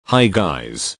Hi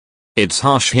guys. It's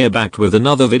Harsh here, back with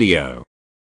another video.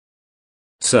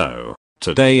 So,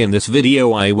 today in this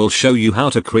video I will show you how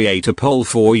to create a poll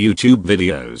for YouTube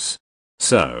videos.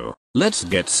 So, let's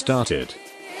get started.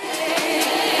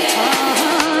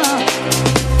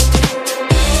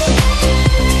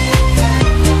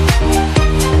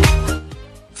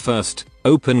 First,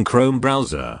 open Chrome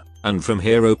browser, and from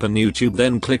here open YouTube,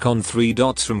 then click on three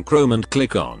dots from Chrome and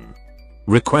click on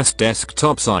Request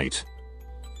Desktop Site.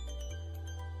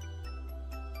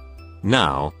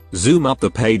 Now, zoom up the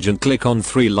page and click on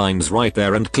three lines right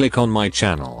there and click on My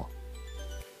Channel.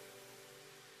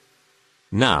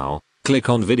 Now, click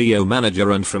on Video Manager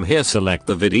and from here select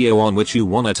the video on which you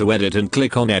want to edit and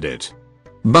click on Edit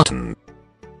button.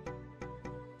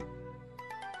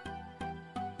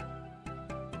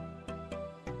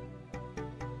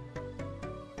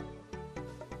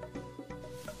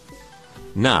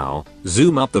 Now,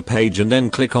 zoom up the page and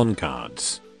then click on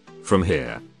Cards. From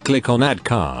here, click on Add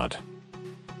Card.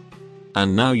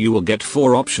 And now you will get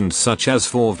 4 options such as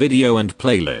for video and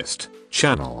playlist,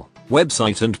 channel,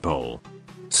 website and poll.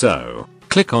 So,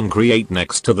 click on Create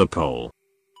next to the poll.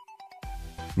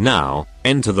 Now,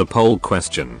 enter the poll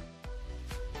question.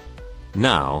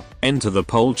 Now, enter the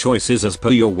poll choices as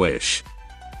per your wish.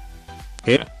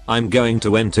 Here, I'm going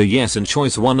to enter yes in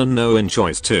choice 1 and no in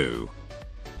choice 2.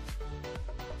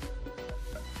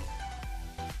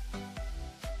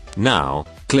 Now,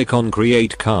 click on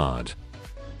Create Card.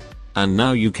 And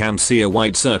now you can see a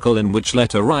white circle in which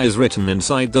letter I is written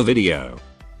inside the video.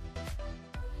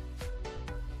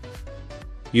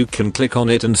 You can click on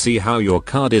it and see how your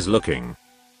card is looking.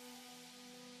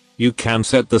 You can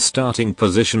set the starting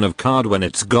position of card when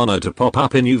it's gonna to pop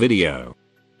up in your video.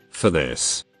 For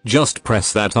this, just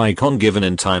press that icon given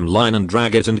in timeline and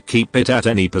drag it and keep it at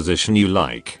any position you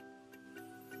like.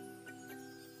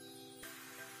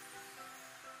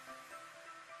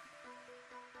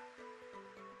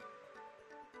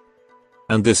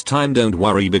 And this time don't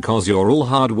worry because your all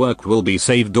hard work will be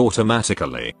saved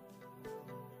automatically.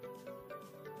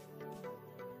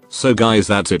 So guys,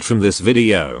 that's it from this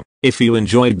video. If you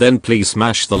enjoyed, then please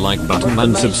smash the like button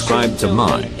and subscribe to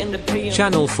my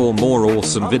channel for more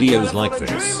awesome videos like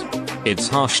this. It's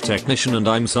Harsh Technician and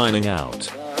I'm signing out.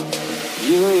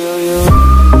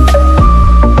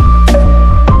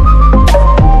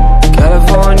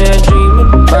 California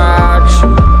dreaming about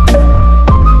you.